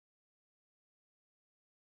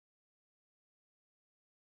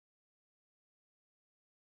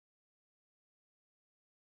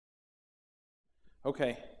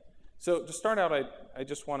Okay, so to start out, I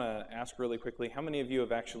just want to ask really quickly, how many of you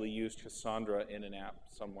have actually used Cassandra in an app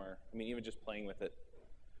somewhere? I mean, even just playing with it.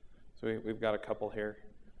 So we've got a couple here.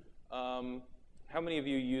 How many of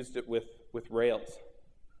you used it with Rails?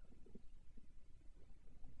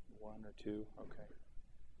 One or two, okay.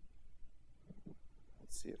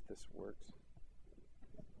 Let's see if this works.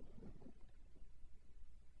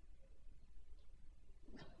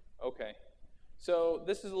 Okay, so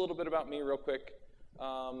this is a little bit about me real quick.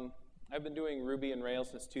 I've been doing Ruby and Rails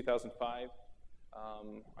since 2005.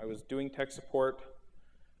 I was doing tech support.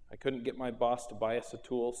 I couldn't get my boss to buy us a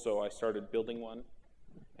tool, so I started building one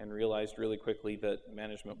and realized really quickly that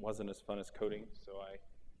management wasn't as fun as coding, so I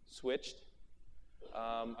switched.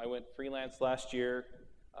 I went freelance last year.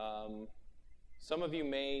 Some of you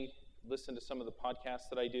may listen to some of the podcasts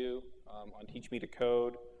that I do on Teach Me to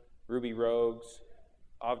Code, Ruby Rogues,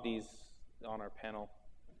 Avdi's on our panel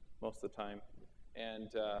most of the time, and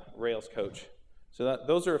Rails Coach. So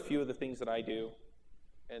those are a few of the things that I do,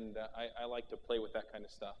 and I like to play with that kind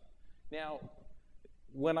of stuff. Now,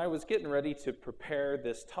 when I was getting ready to prepare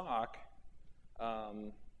this talk,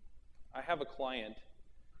 I have a client,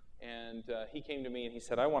 and he came to me and he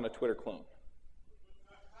said, I want a Twitter clone.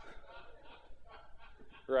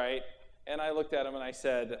 Right? And I looked at him and I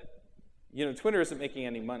said, you know, Twitter isn't making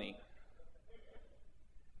any money,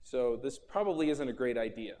 so this probably isn't a great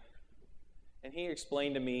idea. And he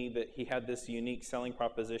explained to me that he had this unique selling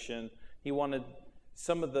proposition. He wanted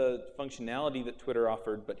some of the functionality that Twitter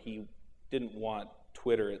offered, but he didn't want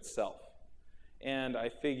Twitter itself. And I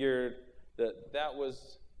figured that that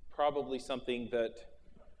was probably something that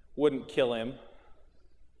wouldn't kill him.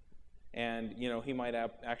 And you know, he might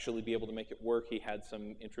actually be able to make it work. He had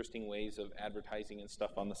some interesting ways of advertising and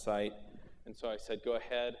stuff on the site. And so I said, go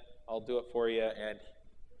ahead, I'll do it for you. And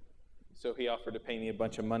so he offered to pay me a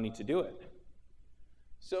bunch of money to do it.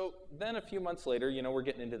 So then a few months later, you know, we're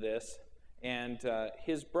getting into this, and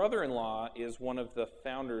his brother-in-law is one of the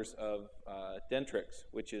founders of Dentrix,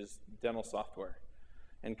 which is dental software,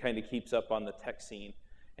 and kind of keeps up on the tech scene.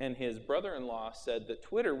 And his brother-in-law said that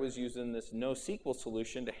Twitter was using this NoSQL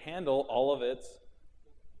solution to handle all of its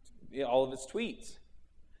tweets.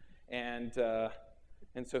 And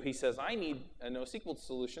so he says, I need a NoSQL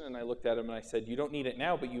solution. And I looked at him and I said, you don't need it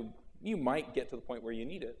now, but you might get to the point where you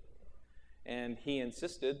need it. And he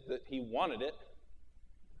insisted that he wanted it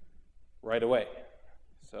right away.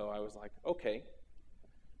 So I was like, okay.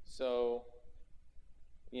 So,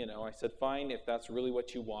 you know, I said, fine, if that's really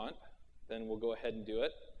what you want, then we'll go ahead and do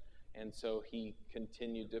it. And so he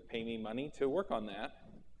continued to pay me money to work on that.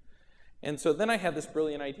 And so then I had this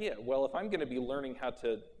brilliant idea. Well, if I'm going to be learning how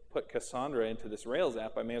to put Cassandra into this Rails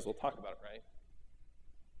app, I may as well talk about it, right?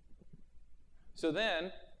 So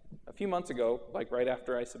then, a few months ago, like right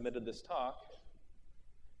after I submitted this talk,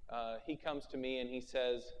 he comes to me and he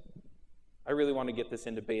says, I really want to get this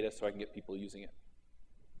into beta so I can get people using it.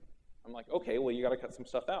 I'm like, okay, well, you got to cut some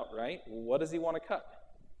stuff out, right? Well, what does he want to cut?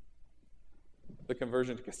 The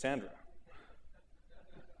conversion to Cassandra.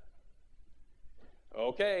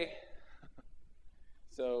 Okay.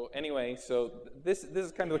 So anyway, so this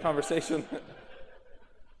is kind of the conversation.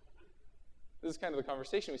 This is kind of the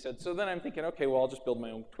conversation we said. So then I'm thinking, okay, well, I'll just build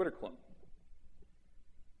my own Twitter clone.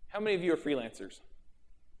 How many of you are freelancers?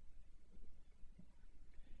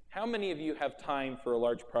 How many of you have time for a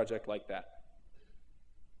large project like that?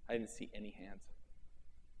 I didn't see any hands.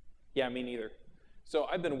 Yeah, me neither. So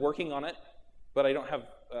I've been working on it, but I don't have,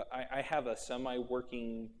 I have a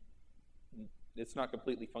semi-working, it's not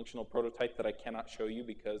completely functional prototype that I cannot show you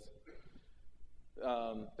because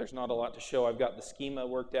there's not a lot to show. I've got the schema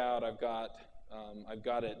worked out, I've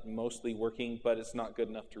got it mostly working, but it's not good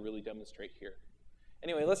enough to really demonstrate here.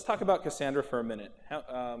 Anyway, let's talk about Cassandra for a minute.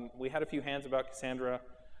 We had a few hands about Cassandra.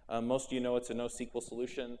 Most of you know it's a NoSQL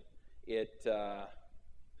solution. It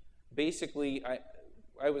basically,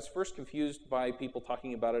 I was first confused by people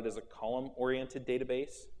talking about it as a column-oriented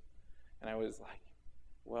database. And I was like,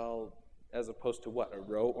 well, as opposed to what, a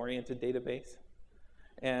row-oriented database?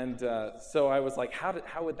 And so I was like,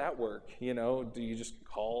 how would that work? You know, do you just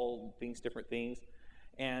call things different things?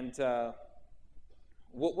 And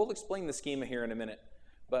we'll explain the schema here in a minute.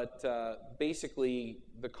 But basically,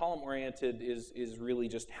 the column-oriented is really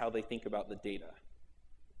just how they think about the data,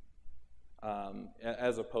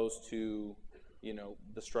 as opposed to, you know,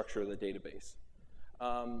 the structure of the database.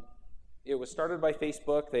 It was started by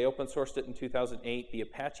Facebook. They open sourced it in 2008. The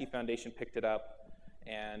Apache Foundation picked it up,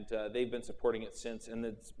 and they've been supporting it since, and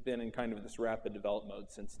it's been in kind of this rapid development mode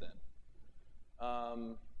since then.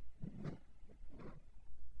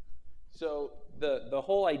 So the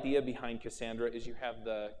whole idea behind Cassandra is you have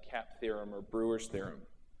the cap theorem or Brewer's theorem.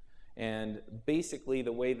 And basically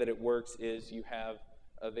the way that it works is you have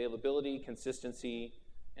availability, consistency,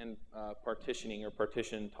 and partitioning or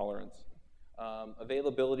partition tolerance.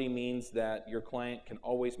 Availability means that your client can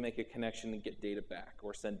always make a connection and get data back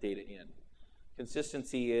or send data in.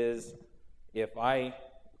 Consistency is if I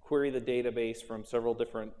query the database from several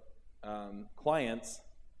different clients,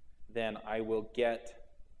 then I will get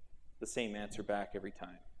the same answer back every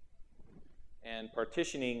time. And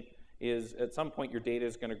partitioning is at some point your data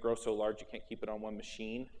is going to grow so large you can't keep it on one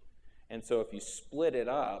machine. And so if you split it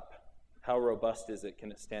up, how robust is it?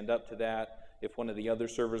 Can it stand up to that? If one of the other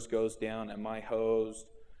servers goes down, am I hosed?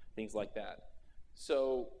 Things like that.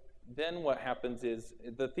 So then what happens is,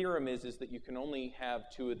 the theorem is that you can only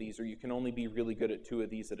have two of these, or you can only be really good at two of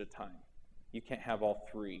these at a time. You can't have all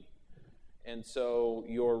three. And so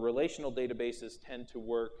your relational databases tend to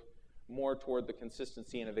work more toward the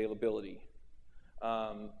consistency and availability.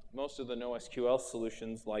 Most of the NoSQL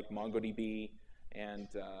solutions like MongoDB and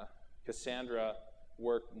Cassandra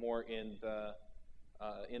work more in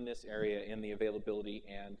this area, in the availability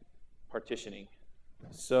and partitioning.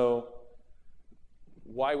 So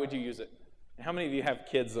why would you use it? How many of you have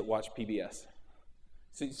kids that watch PBS?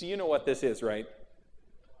 So you know what this is, right?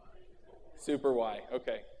 Super why,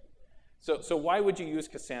 okay. So why would you use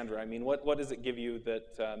Cassandra? I mean, what does it give you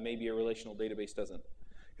that maybe a relational database doesn't?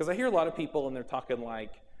 Because I hear a lot of people and they're talking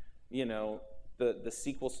like, you know, the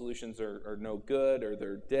SQL solutions are no good, or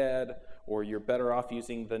they're dead, or you're better off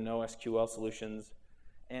using the NoSQL solutions.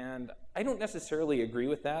 And I don't necessarily agree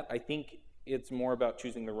with that. I think it's more about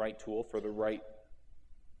choosing the right tool for the right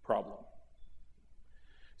problem.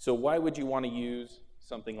 So why would you want to use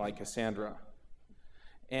something like Cassandra?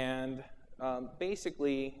 And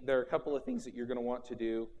basically, there are a couple of things that you're going to want to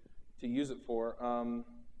do to use it for.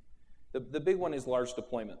 The big one is large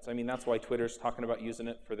deployments. I mean, that's why Twitter's talking about using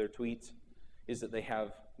it for their tweets, is that they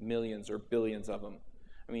have millions or billions of them.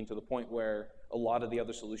 I mean, to the point where a lot of the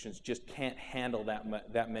other solutions just can't handle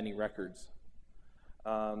that many records.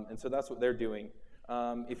 And so that's what they're doing.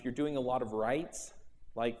 If you're doing a lot of writes,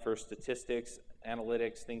 like for statistics,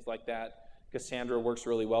 analytics, things like that, Cassandra works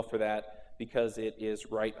really well for that because it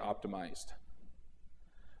is write optimized.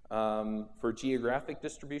 For geographic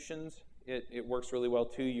distributions, it works really well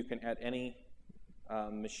too. You can add any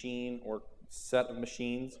machine or set of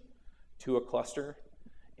machines to a cluster,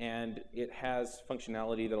 and it has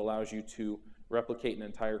functionality that allows you to replicate an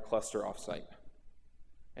entire cluster offsite.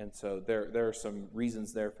 And so there are some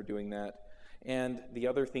reasons there for doing that. And the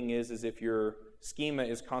other thing is if your schema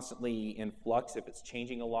is constantly in flux, if it's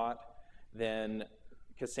changing a lot, then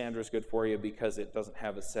Cassandra is good for you because it doesn't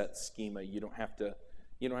have a set schema. You don't have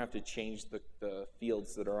to change the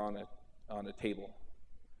fields that are on a table.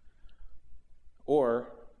 Or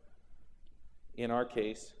in our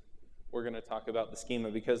case, we're going to talk about the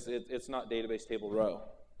schema because it's not database table row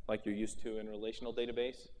like you're used to in a relational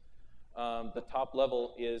database. The top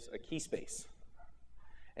level is a key space.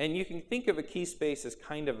 And you can think of a key space as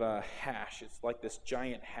kind of a hash. It's like this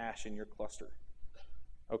giant hash in your cluster.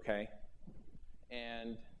 Okay?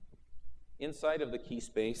 And inside of the key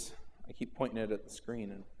space, I keep pointing it at the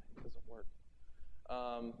screen and it doesn't work.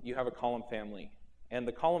 You have a column family. And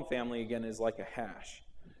the column family, again, is like a hash.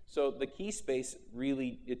 So the key space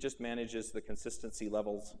really, it just manages the consistency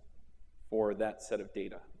levels for that set of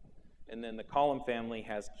data. And then the column family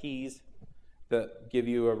has keys that give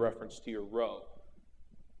you a reference to your row.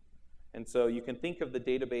 And so you can think of the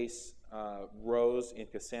database rows in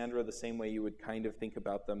Cassandra the same way you would kind of think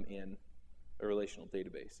about them in a relational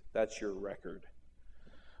database. That's your record.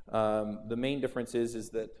 The main difference is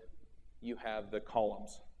that you have the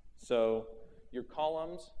columns. So your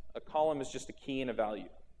columns, a column is just a key and a value.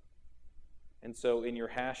 And so in your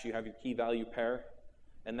hash, you have your key value pair,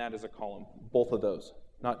 and that is a column, both of those,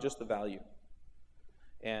 not just the value.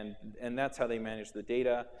 And that's how they manage the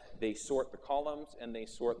data. They sort the columns and they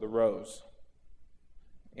sort the rows.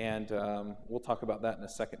 And we'll talk about that in a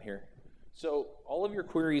second here. So all of your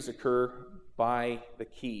queries occur by the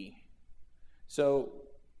key. So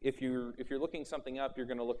if you're looking something up, you're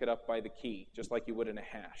going to look it up by the key, just like you would in a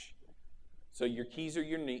hash. So your keys are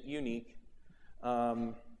unique.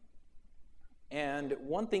 And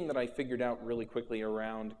one thing that I figured out really quickly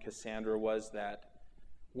around Cassandra was that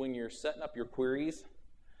when you're setting up your queries,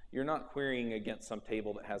 you're not querying against some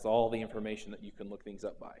table that has all the information that you can look things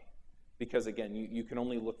up by. Because again, you can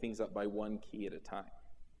only look things up by one key at a time.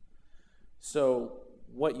 So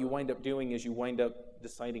what you wind up doing is you wind up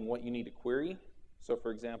deciding what you need to query. So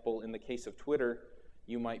for example, in the case of Twitter,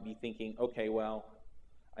 you might be thinking, okay, well,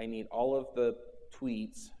 I need all of the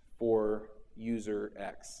tweets for user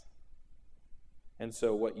X. And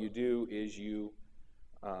so what you do is you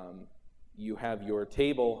have your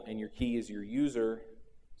table and your key is your user,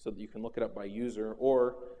 so that you can look it up by user,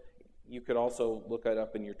 or you could also look it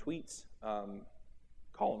up in your tweets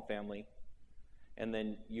column family, and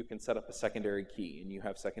then you can set up a secondary key, and you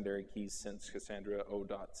have secondary keys since Cassandra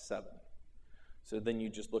 0.7. So then you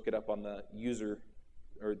just look it up on the user,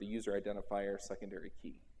 or the user identifier secondary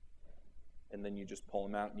key, and then you just pull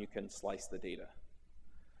them out and you can slice the data.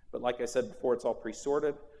 But like I said before, it's all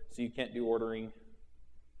pre-sorted, so you can't do ordering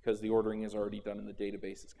because the ordering is already done in the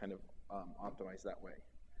database. It's kind of optimized that way.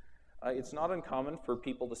 It's not uncommon for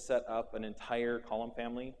people to set up an entire column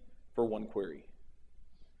family for one query.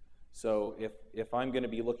 So if I'm going to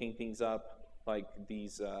be looking things up, like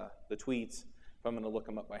these the tweets, if I'm going to look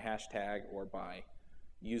them up by hashtag or by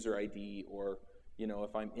user ID, or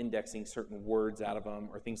if I'm indexing certain words out of them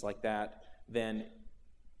or things like that, then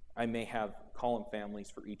I may have column families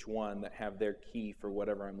for each one that have their key for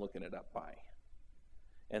whatever I'm looking it up by.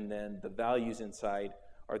 And then the values inside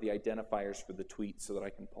are the identifiers for the tweets so that I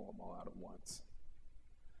can pull them all out at once.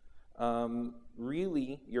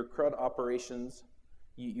 Really, your CRUD operations,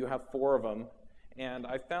 you have 4 of them, and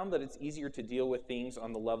I found that it's easier to deal with things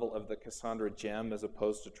on the level of the Cassandra gem as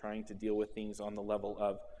opposed to trying to deal with things on the level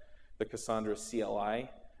of the Cassandra CLI,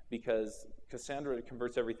 because Cassandra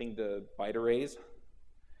converts everything to byte arrays,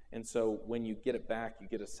 and so when you get it back, you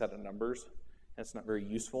get a set of numbers, and it's not very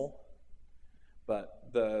useful.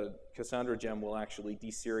 But the Cassandra gem will actually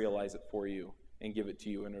deserialize it for you and give it to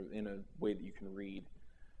you in a way that you can read.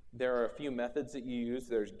 There are a few methods that you use.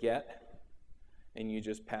 There's get, and you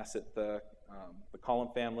just pass it the column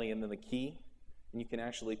family and then the key, and you can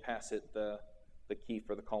actually pass it the key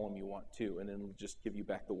for the column you want to, and then it'll just give you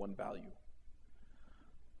back the one value.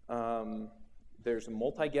 There's a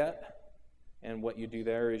multi-get, and what you do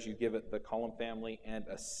there is you give it the column family and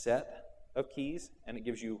a set of keys, and it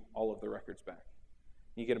gives you all of the records back.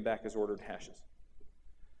 You get them back as ordered hashes.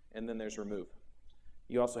 And then there's remove.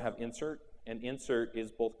 You also have insert, and insert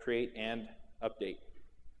is both create and update.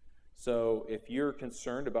 So if you're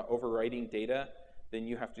concerned about overwriting data, then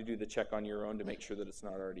you have to do the check on your own to make sure that it's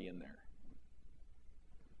not already in there.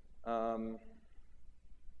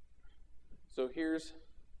 So here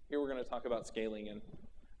we're going to talk about scaling, and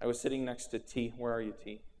I was sitting next to T. Where are you,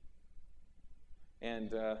 T?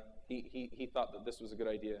 And he thought that this was a good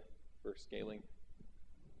idea for scaling.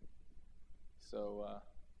 So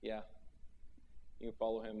yeah, you can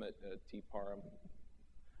follow him at tparam.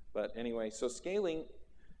 But anyway, so scaling,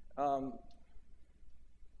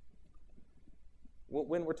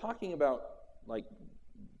 when we're talking about like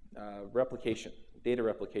replication, data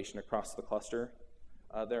replication across the cluster,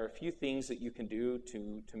 there are a few things that you can do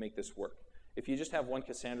to make this work. If you just have one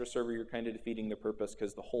Cassandra server, you're kind of defeating the purpose,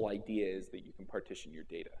 because the whole idea is that you can partition your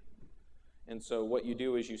data. And so what you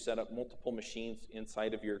do is you set up multiple machines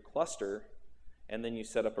inside of your cluster, and then you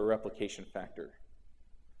set up a replication factor.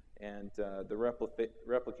 And the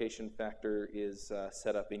replication factor is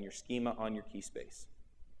set up in your schema on your key space.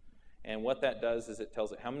 And what that does is it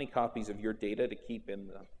tells it how many copies of your data to keep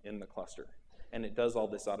in the cluster. And it does all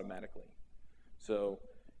this automatically. So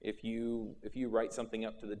if you write something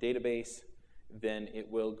up to the database, then it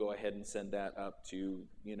will go ahead and send that up to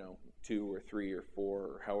 2 or 3 or 4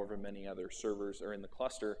 or however many other servers are in the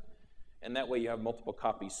cluster. And that way you have multiple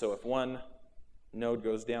copies. So if one node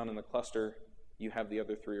goes down in the cluster, you have the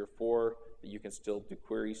other 3 or 4 that you can still do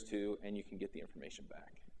queries to, and you can get the information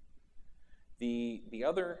back. The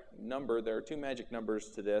other number, there are 2 magic numbers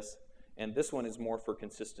to this, and this one is more for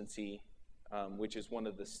consistency, which is one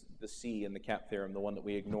of the C in the cap theorem, the one that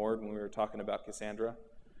we ignored when we were talking about Cassandra.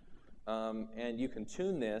 And you can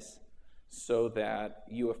tune this so that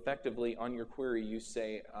you effectively, on your query, you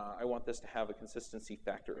say, I want this to have a consistency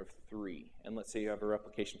factor of 3. And let's say you have a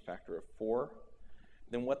replication factor of 4.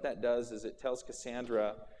 Then what that does is it tells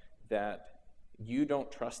Cassandra that you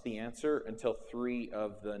don't trust the answer until 3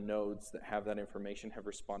 of the nodes that have that information have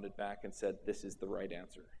responded back and said, this is the right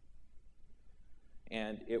answer.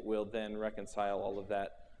 And it will then reconcile all of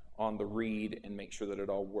that on the read and make sure that it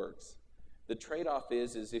all works. The trade-off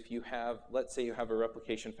is if you have, let's say you have a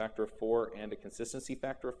replication factor of 4 and a consistency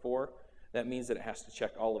factor of 4, that means that it has to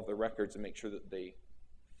check all of the records and make sure that they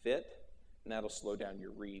fit, and that'll slow down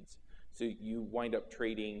your reads. So you wind up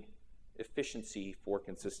trading efficiency for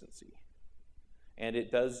consistency. And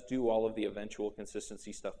it does do all of the eventual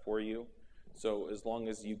consistency stuff for you. So as long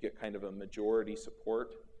as you get kind of a majority support,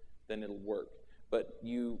 then it'll work. But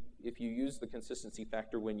if you use the consistency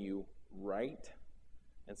factor when you write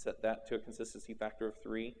and set that to a consistency factor of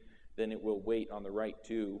 3, then it will wait on the write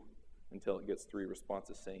to until it gets 3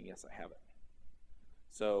 responses saying, yes, I have it.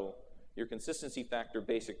 So your consistency factor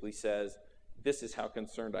basically says, this is how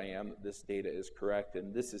concerned I am that this data is correct,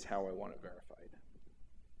 and this is how I want it verified.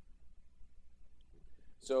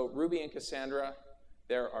 So Ruby and Cassandra,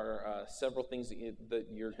 there are several things that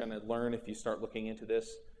you're going to learn if you start looking into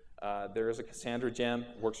this. There is a Cassandra gem,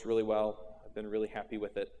 works really well. I've been really happy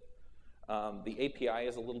with it. The API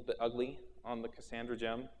is a little bit ugly on the Cassandra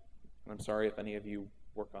gem, and I'm sorry if any of you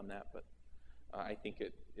work on that, but I think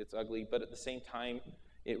it's ugly. But at the same time,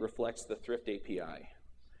 it reflects the Thrift API.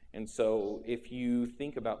 And so if you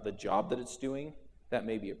think about the job that it's doing, that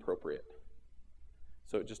may be appropriate.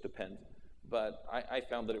 So it just depends. But I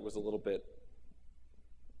found that it was a little bit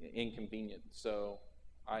inconvenient. So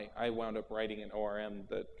I wound up writing an ORM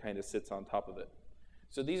that kind of sits on top of it.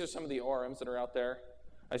 So these are some of the ORMs that are out there.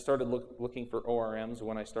 I started looking for ORMs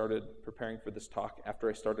when I started preparing for this talk after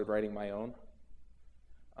I started writing my own.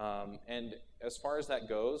 And as far as that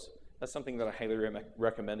goes, that's something that I highly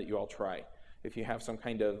recommend that you all try. If you have some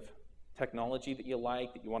kind of technology that you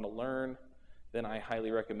like, that you want to learn, then I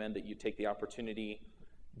highly recommend that you take the opportunity,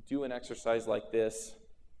 do an exercise like this,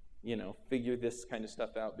 figure this kind of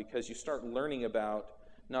stuff out, because you start learning about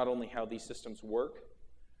not only how these systems work,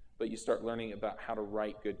 but you start learning about how to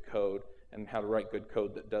write good code and how to write good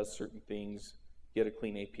code that does certain things, get a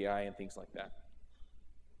clean API and things like that.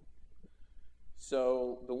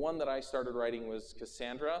 So the one that I started writing was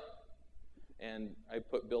Cassandra, and I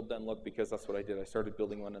put build then look because that's what I did. I started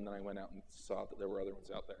building one and then I went out and saw that there were other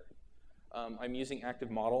ones out there. I'm using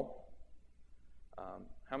Active Model.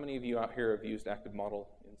 How many of you out here have used Active Model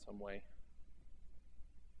in some way?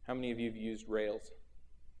 How many of you have used Rails?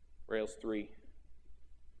 Rails 3?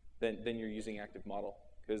 Then you're using Active Model,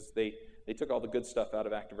 because they took all the good stuff out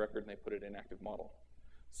of Active Record and they put it in Active Model.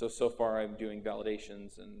 So far I'm doing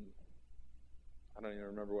validations, and I don't even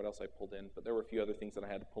remember what else I pulled in, but there were a few other things that I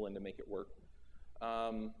had to pull in to make it work.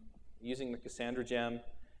 Using the Cassandra gem,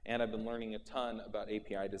 and I've been learning a ton about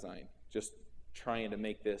API design, just trying to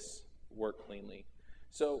make this work cleanly.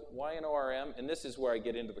 So why an ORM? And this is where I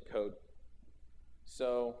get into the code.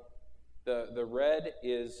 So the red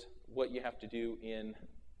is what you have to do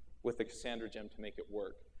with the Cassandra gem to make it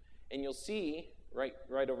work. And you'll see right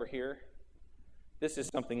over here, this is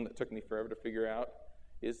something that took me forever to figure out,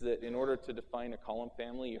 is that in order to define a column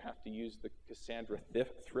family, you have to use the Cassandra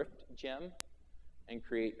thrift gem and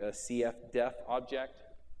create a CF-def object,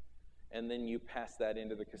 and then you pass that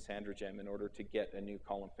into the Cassandra gem in order to get a new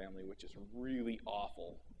column family, which is really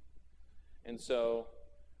awful. And so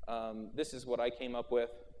this is what I came up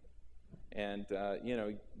with. And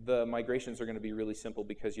the migrations are going to be really simple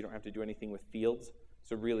because you don't have to do anything with fields.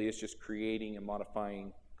 So really it's just creating and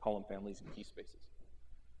modifying column families and key spaces.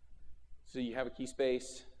 So you have a key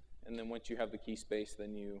space, and then once you have the key space,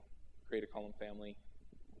 then you create a column family,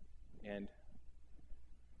 and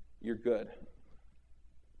you're good.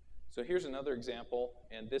 So here's another example,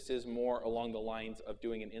 and this is more along the lines of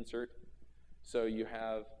doing an insert. So you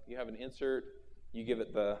have an insert, you give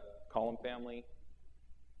it the column family,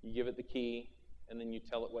 you give it the key, and then you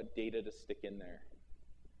tell it what data to stick in there.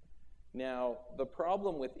 Now, the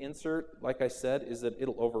problem with insert, like I said, is that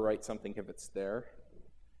it'll overwrite something if it's there.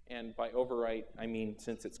 And by overwrite, I mean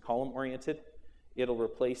since it's column-oriented, it'll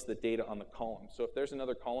replace the data on the column. So if there's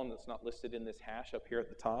another column that's not listed in this hash up here at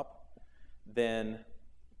the top, then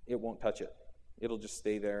it won't touch it. It'll just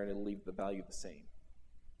stay there and it'll leave the value the same.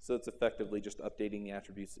 So it's effectively just updating the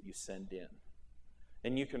attributes that you send in.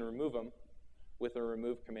 And you can remove them. With a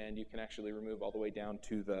remove command, you can actually remove all the way down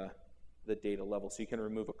to the data level. So you can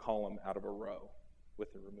remove a column out of a row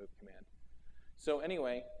with the remove command. So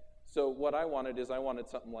anyway, so what I wanted is I wanted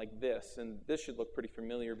something like this. And this should look pretty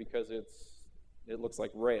familiar because it looks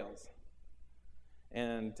like Rails.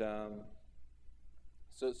 And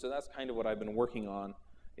so that's kind of what I've been working on,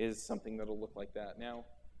 is something that'll look like that. Now,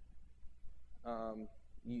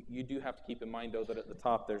 you do have to keep in mind, though, that at the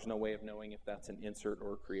top there's no way of knowing if that's an insert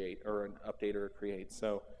or a create, or an update or a create.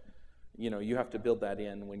 So, you have to build that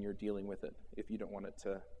in when you're dealing with it if you don't want it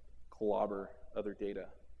to clobber other data.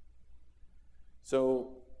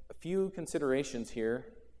 So, a few considerations here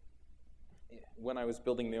when I was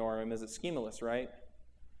building the ORM is it's schemaless, right?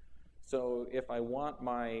 So if I want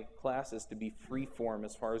my classes to be free form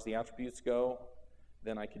as far as the attributes go,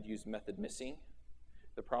 then I could use method missing.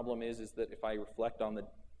 The problem is that if I reflect on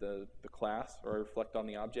the class or I reflect on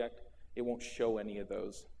the object, it won't show any of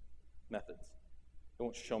those methods. It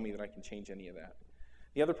won't show me that I can change any of that.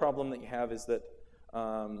 The other problem that you have is that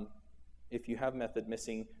if you have method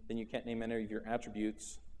missing, then you can't name any of your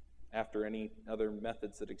attributes after any other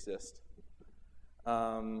methods that exist.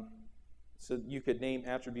 So you could name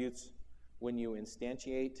attributes when you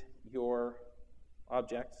instantiate your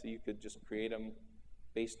objects, so you could just create them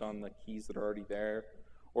based on the keys that are already there,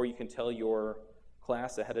 or you can tell your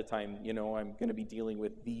class ahead of time, you know, I'm going to be dealing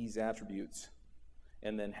with these attributes,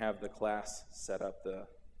 and then have the class set up the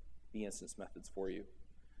instance methods for you.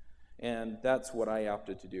 And that's what I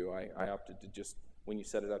opted to do. I opted to just, when you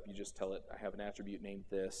set it up, you just tell it, I have an attribute named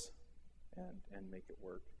this, and make it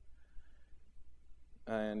work.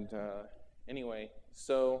 And anyway,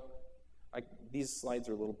 so these slides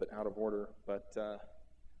are a little bit out of order, but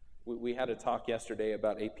we had a talk yesterday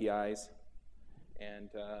about APIs, and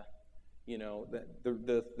you know,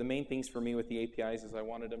 the main things for me with the APIs is I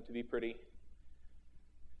wanted them to be pretty.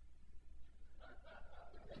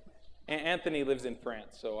 Anthony lives in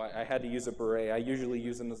France, so I had to use a beret. I usually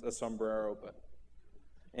use a sombrero, but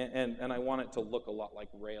and I want it to look a lot like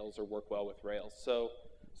Rails or work well with Rails. So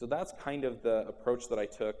that's kind of the approach that I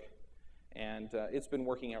took, and it's been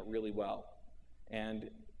working out really well. And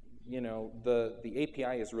you know, the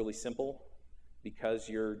API is really simple because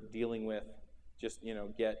you're dealing with just, you know,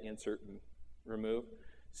 get, insert, and remove.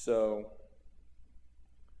 So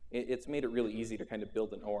it's made it really easy to kind of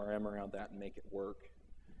build an ORM around that and make it work.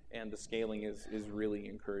 And the scaling is really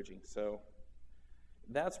encouraging. So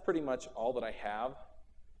that's pretty much all that I have.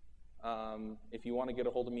 If you want to get a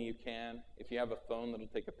hold of me, you can. If you have a phone that'll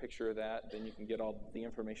take a picture of that, then you can get all the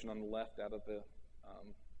information on the left out of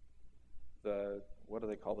the what do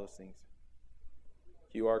they call those things?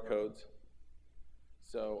 QR codes.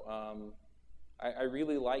 So I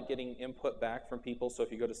really like getting input back from people. So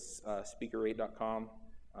if you go to speaker8.com,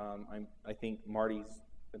 I think Marty's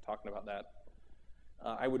been talking about that.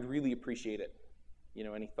 I would really appreciate it. You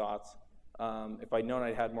know, any thoughts? If I'd known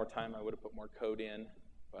I'd had more time, I would have put more code in.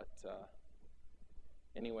 But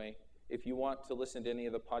anyway, if you want to listen to any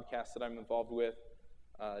of the podcasts that I'm involved with,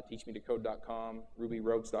 teachmetocode.com,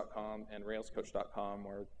 rubyrogues.com, and railscoach.com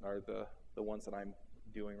are the ones that I'm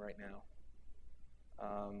doing right now.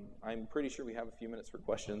 I'm pretty sure we have a few minutes for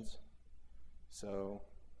questions. So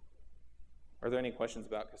are there any questions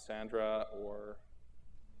about Cassandra or...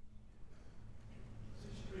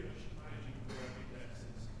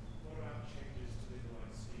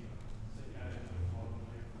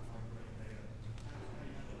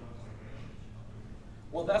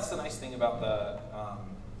 Well, that's the nice thing about the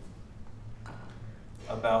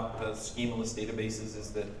schemaless databases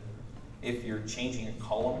is that if you're changing a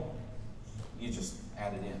column, you just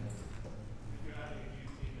add it in. If you're adding a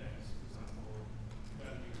new index, for example, you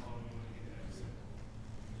add a new column, you want to index it.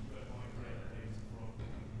 You've got to migrate data from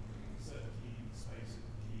certain key space of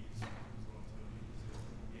keys onto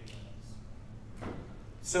the index.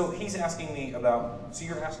 So he's asking me about, so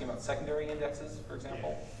you're asking about secondary indexes, for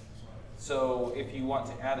example? Yeah. So if you want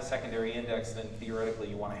to add a secondary index, then theoretically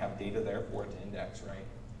you want to have data there for it to index, right?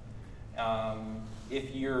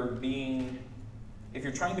 If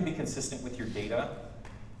you're trying to be consistent with your data,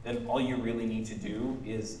 then all you really need to do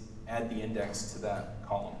is add the index to that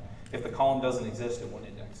column. If the column doesn't exist, it won't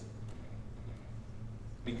index it.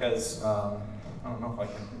 Because, I don't know if I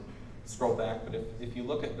can scroll back, but if you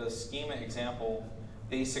look at the schema example,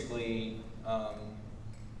 basically,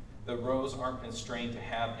 the rows aren't constrained to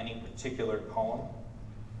have any particular column.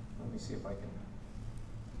 Let me see if I can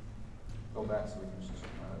go back so we can just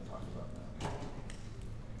talk about that.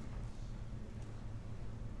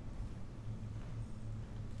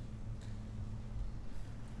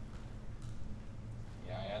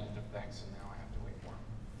 Yeah, I added effects and now I have to wait for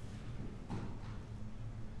them.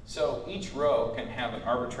 So each row can have an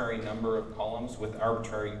arbitrary number of columns with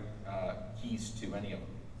arbitrary keys to any of them.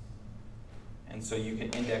 And so you can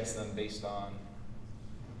index them based on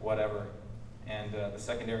whatever. And the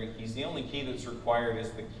secondary keys, the only key that's required is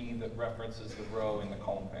the key that references the row in the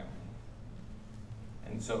column family.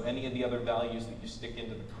 And so any of the other values that you stick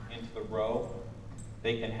into the row,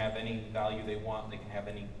 they can have any value they want, they can have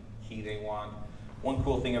any key they want. One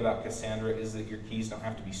cool thing about Cassandra is that your keys don't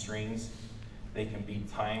have to be strings. They can be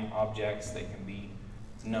time objects, they can be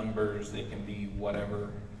numbers, they can be whatever.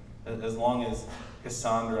 As long as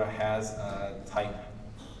Cassandra has a type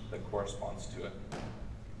that corresponds to it.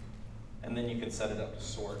 And then you can set it up to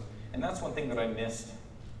sort. And that's one thing that I missed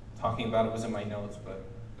talking about. It was in my notes, but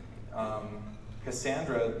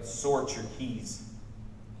Cassandra sorts your keys.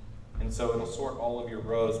 And so it'll sort all of your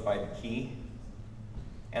rows by the key,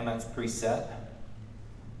 and that's preset.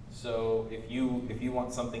 So if you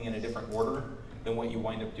want something in a different order, then what you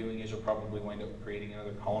wind up doing is you'll probably wind up creating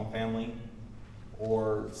another column family,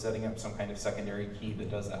 or setting up some kind of secondary key that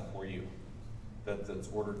does that for you, that's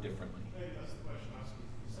ordered differently. Maybe that's the question I'm asking.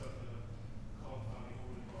 So the column family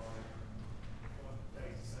ordered by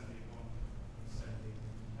data sending on sending,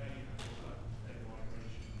 how do you handle that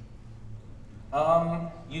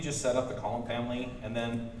You just set up the column family, and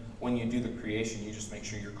then when you do the creation, you just make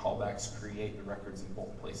sure your callbacks create the records in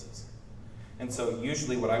both places. And so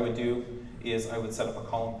usually what I would do is I would set up a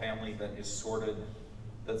column family that is sorted,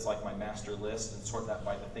 that's like my master list, and sort that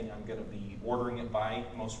by the thing I'm going to be ordering it by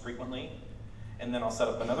most frequently. And then I'll set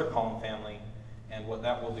up another column family, and what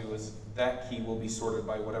that will do is that key will be sorted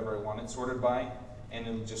by whatever I want it sorted by, and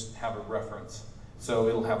it'll just have a reference. So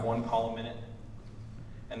it'll have one column in it,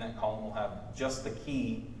 and that column will have just the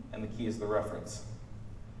key, and the key is the reference.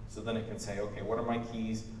 So then it can say, okay, what are my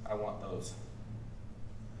keys? I want those.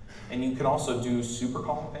 And you can also do super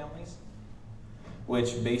column families,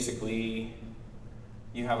 which basically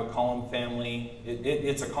you have a column family.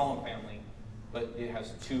 It's a column family, but it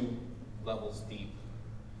has 2 levels deep.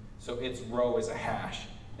 So its row is a hash,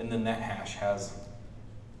 and then that hash has,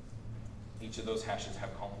 each of those hashes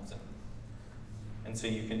have columns in them. And so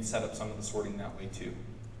you can set up some of the sorting that way too.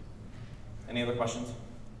 Any other questions?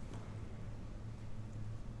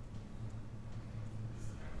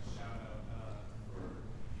 Shout out for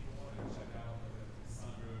people wanting to check out the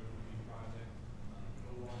Cassandra Ruby project.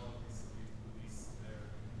 Cassandra recently released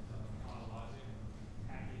their chronologic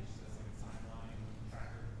package that's like a timeline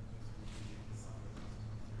tracker.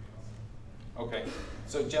 Okay,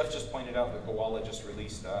 so Jeff just pointed out that Koala just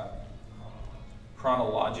released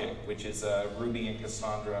Chronologic, which is a Ruby and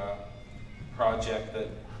Cassandra project that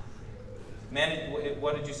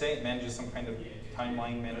what did you say? It manages some kind of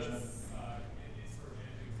timeline management? It's for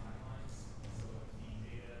managing timelines. So the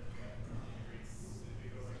data integrates,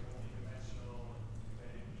 it goes like multi-dimensional,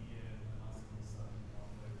 embedded media, and all that cool stuff.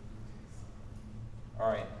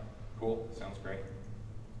 All right, cool, sounds great.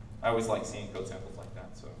 I always like seeing code samples like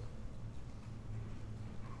that, so.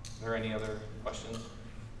 Are there any other questions?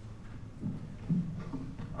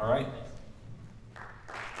 All right.